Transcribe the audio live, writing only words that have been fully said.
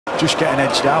just getting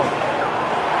edged out.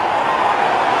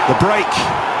 The break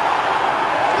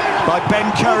by Ben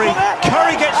Curry.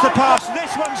 Curry gets the pass.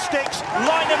 This one sticks.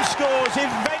 Lynham scores.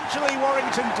 Eventually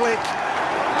Warrington click.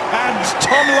 And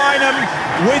Tom Lynham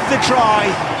with the try.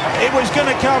 It was going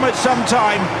to come at some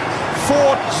time.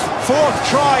 Fourth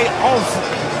try of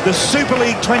the Super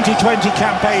League 2020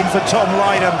 campaign for Tom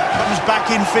Lynham. Comes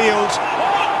back in field.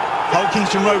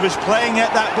 Kingston Rovers playing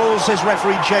at that ball, says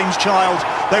referee James Child.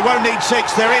 They won't need 6.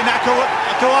 They're in.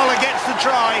 Akuala gets the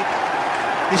try.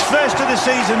 His first of the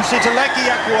season, Sitaleki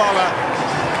Akuala.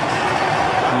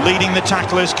 Leading the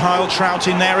tacklers, Kyle Trout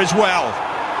in there as well.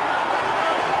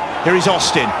 Here is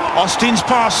Austin. Austin's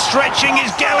pass, stretching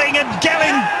is Gelling, and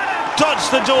Gelling dots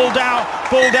the ball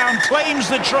down, claims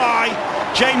the try.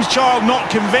 James Child not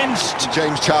convinced.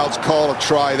 James Child's call of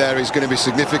try there is going to be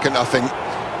significant, I think.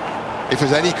 If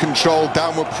there's any control,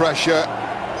 downward pressure,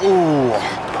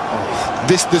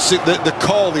 the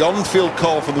call, the on-field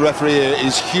call from the referee here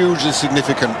is hugely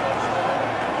significant,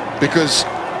 because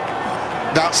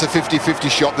that's a 50-50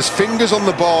 shot. There's fingers on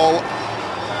the ball.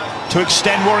 To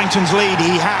extend Warrington's lead,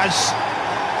 he has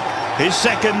his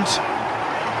second.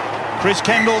 Chris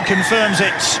Kendall confirms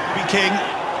it. King,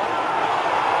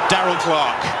 Darryl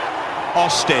Clark,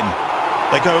 Austin.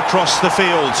 They go across the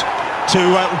field to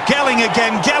Gelling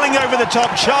again. Gelling over the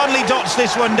top. Charnley dots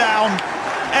this one down.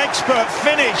 Expert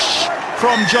finish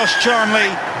from Josh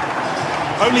Charnley.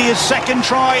 Only his second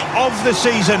try of the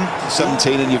season.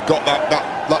 17, and you've got that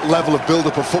level of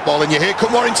build-up of football, and here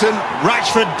come Warrington.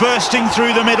 Ratchford bursting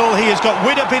through the middle. He has got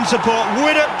Widdop in support.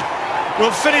 Widdop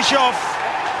will finish off.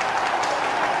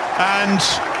 And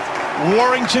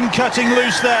Warrington cutting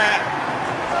loose there.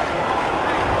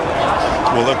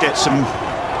 Well, they'll get some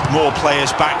more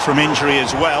players back from injury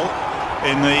as well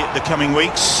in the coming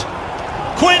weeks.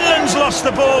 Quinlan's lost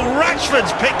the ball.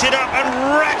 Ratchford's picked it up, and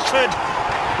Ratchford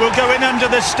will go in under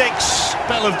the sticks.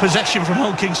 Spell of possession from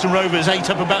Old Kingston Rovers ate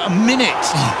up about a minute.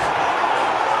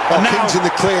 And now King's in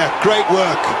the clear. Great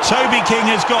work. Toby King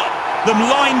has got them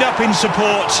lined up in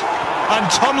support, and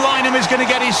Tom Lynham is going to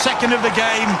get his second of the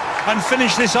game and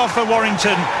finish this off for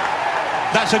Warrington.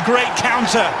 That's a great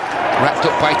counter. Wrapped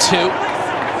up by 2.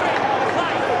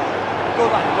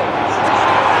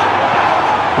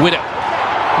 Widdop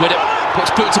puts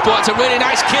boot to ball. It's a really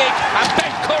nice kick, and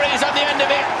Ben Curry is on the end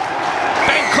of it.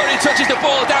 Ben Curry touches the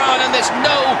ball down, and there's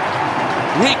no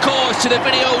recourse to the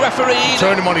video referee.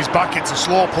 Turn him on his back. It's a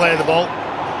slow play of the ball.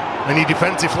 Any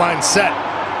defensive line set.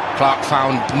 Clark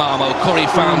found Marmo. Curry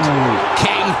found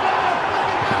King.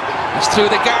 He's through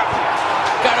the gap.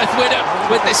 Gareth Widdop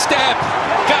with the step.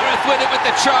 Gareth Widdop with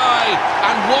the try.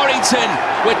 And Warrington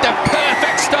with the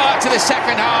perfect start to the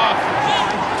second half.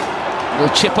 Will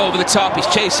chip over the top. He's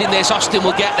chasing this. Austin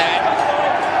will get there.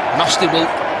 And Austin will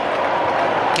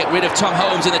get rid of Tom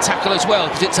Holmes in the tackle as well,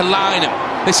 because it's a Lynham.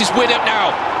 This is Widdop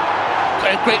now.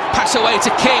 Got a great pass away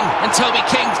to King, and Toby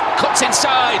King cuts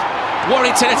inside.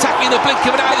 Warrington attacking the blink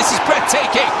of an eye. This is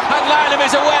breathtaking, and Lynham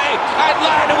is away, and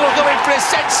Lynham will go in for a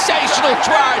sensational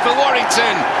try for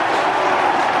Warrington.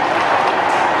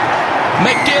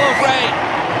 McGilvray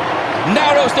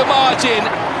narrows the margin,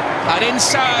 and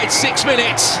inside 6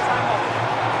 minutes,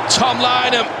 Tom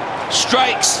Lynham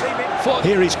strikes.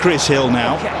 Here is Chris Hill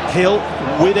now. Hill,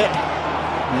 Widdop.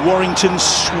 Warrington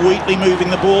sweetly moving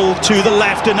the ball to the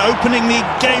left and opening the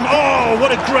game. Oh,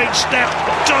 what a great step.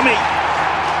 Dummy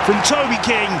from Toby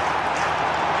King.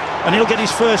 And he'll get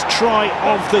his first try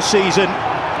of the season.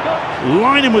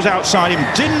 Lynham was outside him,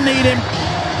 didn't need him.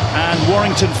 And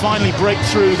Warrington finally break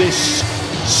through this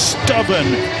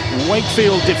stubborn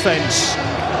Wakefield defence.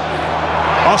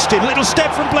 Austin, little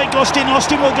step from Blake Austin.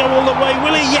 Austin will go all the way,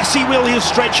 will he? Yes, he will. He'll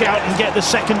stretch out and get the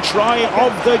second try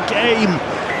of the game.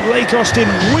 Blake Austin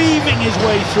weaving his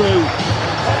way through.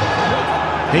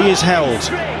 He is held,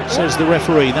 says the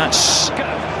referee. That's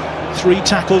 3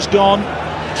 tackles gone.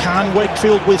 Can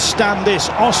Wakefield withstand this?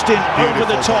 Austin over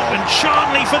the top, and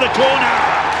Charnley for the corner.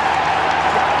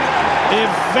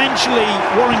 Eventually,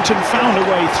 Warrington found a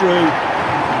way through.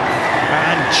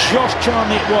 And Josh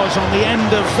Charnley it was on the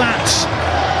end of that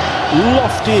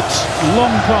lofted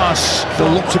long pass.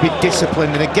 They'll look to be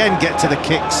disciplined and again get to the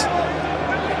kicks.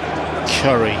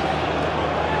 Curry.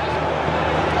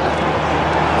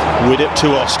 Widdop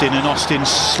to Austin, and Austin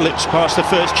slips past the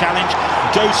first challenge,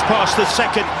 goes past the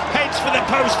second, heads for the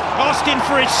post. Austin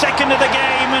for his second of the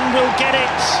game, and will get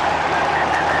it.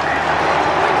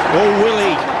 Or will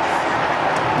he?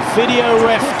 Video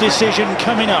ref decision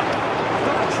coming up.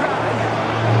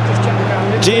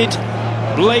 Did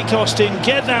Blake Austin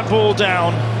get that ball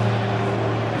down?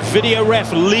 Video ref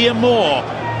Liam Moore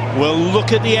will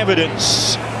look at the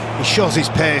evidence He shows his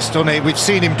pace, doesn't he? We've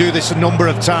seen him do this a number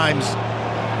of times.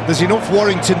 There's enough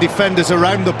Warrington defenders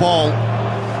around the ball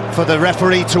for the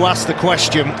referee to ask the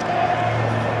question.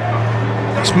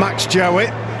 It's Max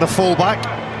Jowett, the fullback,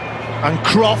 and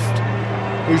Croft,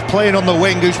 who's playing on the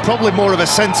wing, who's probably more of a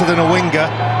centre than a winger.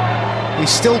 He's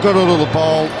still got a little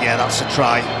ball. Yeah, that's a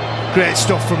try. Great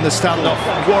stuff from the stand-off.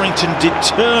 Warrington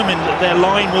determined that their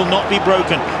line will not be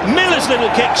broken. Miller's little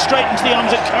kick straight into the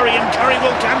arms of Curry, and Curry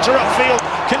will canter upfield.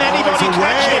 Can anybody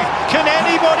catch him? Can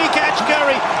anybody catch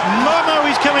Curry? Momo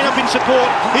is coming up in support.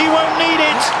 He won't need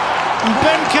it.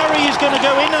 Ben Curry is going to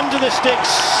go in under the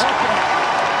sticks.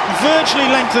 Virtually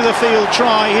length of the field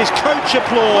try. His coach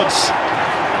applauds.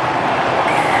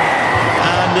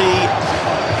 And the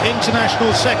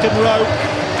international second row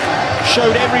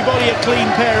showed everybody a clean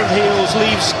pair of heels,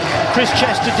 leaves Chris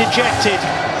Chester dejected.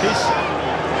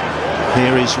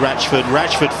 Here is Ratchford.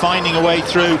 Ratchford finding a way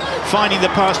through, finding the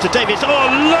pass to Davis. Oh,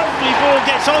 lovely ball,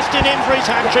 gets Austin in for his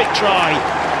hat-trick try.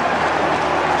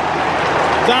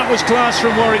 That was class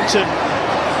from Warrington.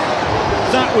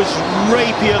 That was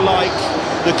rapier-like.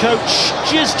 The coach,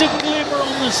 just a glimmer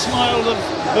on the smile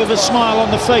of a smile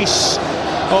on the face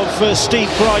of Steve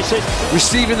Price.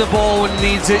 Receiving the ball when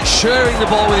he needs it, sharing the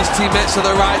ball with his teammates at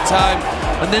the right time,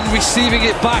 and then receiving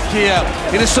it back here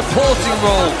in a supporting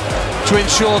role to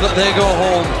ensure that they go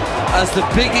home as the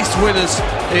biggest winners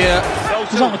here.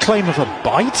 Was that a claim of a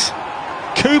bite?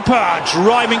 Cooper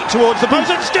driving towards the post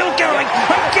and still going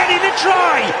and getting the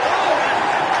try.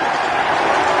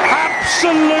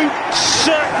 Absolute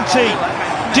certainty,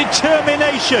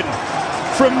 determination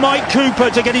from Mike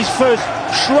Cooper to get his first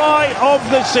try of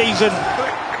the season.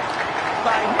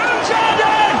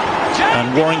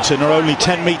 And Warrington are only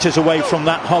 10 metres away from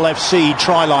that Hull FC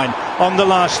try line on the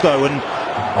last though, and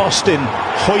Austin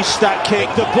hoists that kick.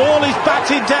 The ball is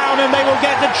batted down and they will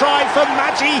get the try for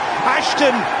Matty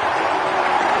Ashton.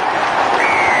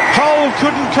 Hull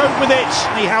couldn't cope with it.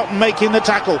 Houghton making the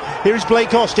tackle. Here is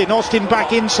Blake Austin. Austin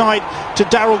back inside to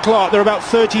Darryl Clark. They're about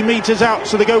 30 metres out,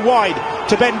 so they go wide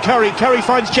to Ben Curry. Curry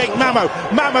finds Jake Mamo.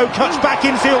 Mamo cuts back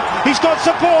infield. He's got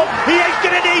support. He ain't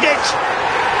going to need it.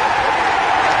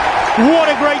 What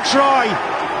a great try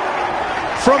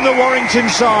from the Warrington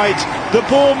side. The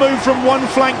ball moved from one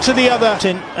flank to the other.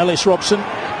 Ellis Robson.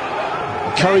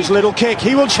 Curry's little kick.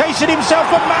 He will chase it himself,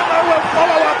 and Mamo will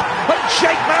follow up. And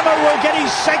Jake Mamo will get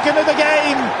his second of the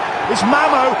game. It's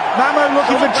Mamo. Mamo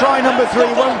looking for try number 3.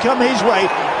 Won't come his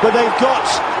way, but they've got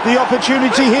the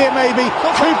opportunity here maybe.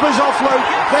 Cooper's offload.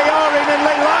 They are in, and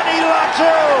Leilani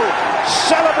Latu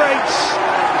celebrates.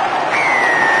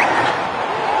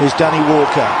 Here's Danny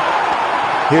Walker.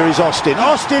 Here is Austin.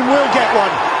 Austin will get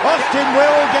one. Austin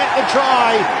will get the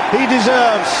try he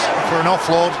deserves. For an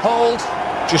offload. Hold.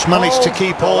 Just managed to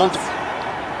keep hold.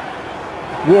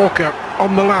 Walker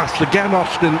on the last. Again,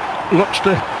 Austin looks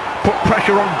to put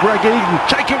pressure on Greg Eden.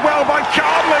 Taken well by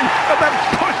Charlie, and then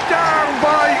pushed down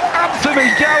by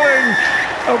Anthony Gelling.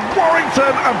 And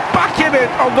Warrington are back in it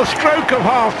on the stroke of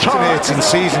half-time. It's in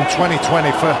season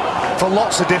 2020 for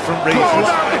lots of different reasons.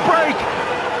 Down the break.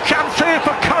 Chance here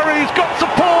for Curry. He's got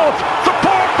support.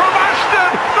 Support from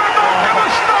Ashton. They're not going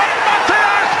to stop Matty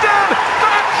Ashton.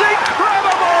 That's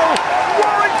incredible.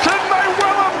 Warrington may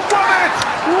well have won it.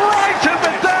 Right in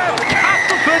the den.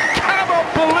 Castleton cannot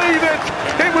believe it.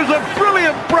 It was a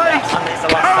brilliant break.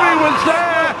 Curry was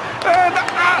there. And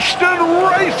Ashton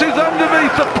races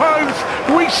underneath the post.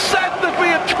 We said there'd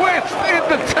be a twist in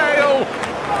the tail.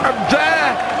 And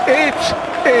there it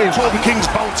is. Toby King's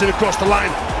bouncing across the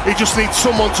line. He just needs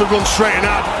someone to run straight and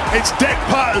hard. It's Dec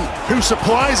Patton who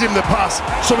supplies him the pass.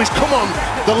 So he's come on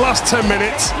the last 10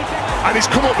 minutes and he's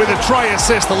come up with a try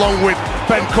assist along with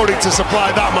Ben Curry to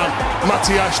supply that man,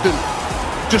 Matty Ashton.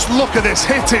 Just look at this,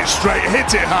 hit it straight,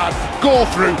 hit it hard, go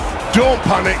through, don't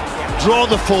panic, draw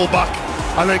the full back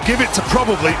and then give it to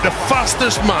probably the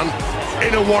fastest man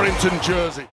in a Warrington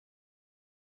jersey.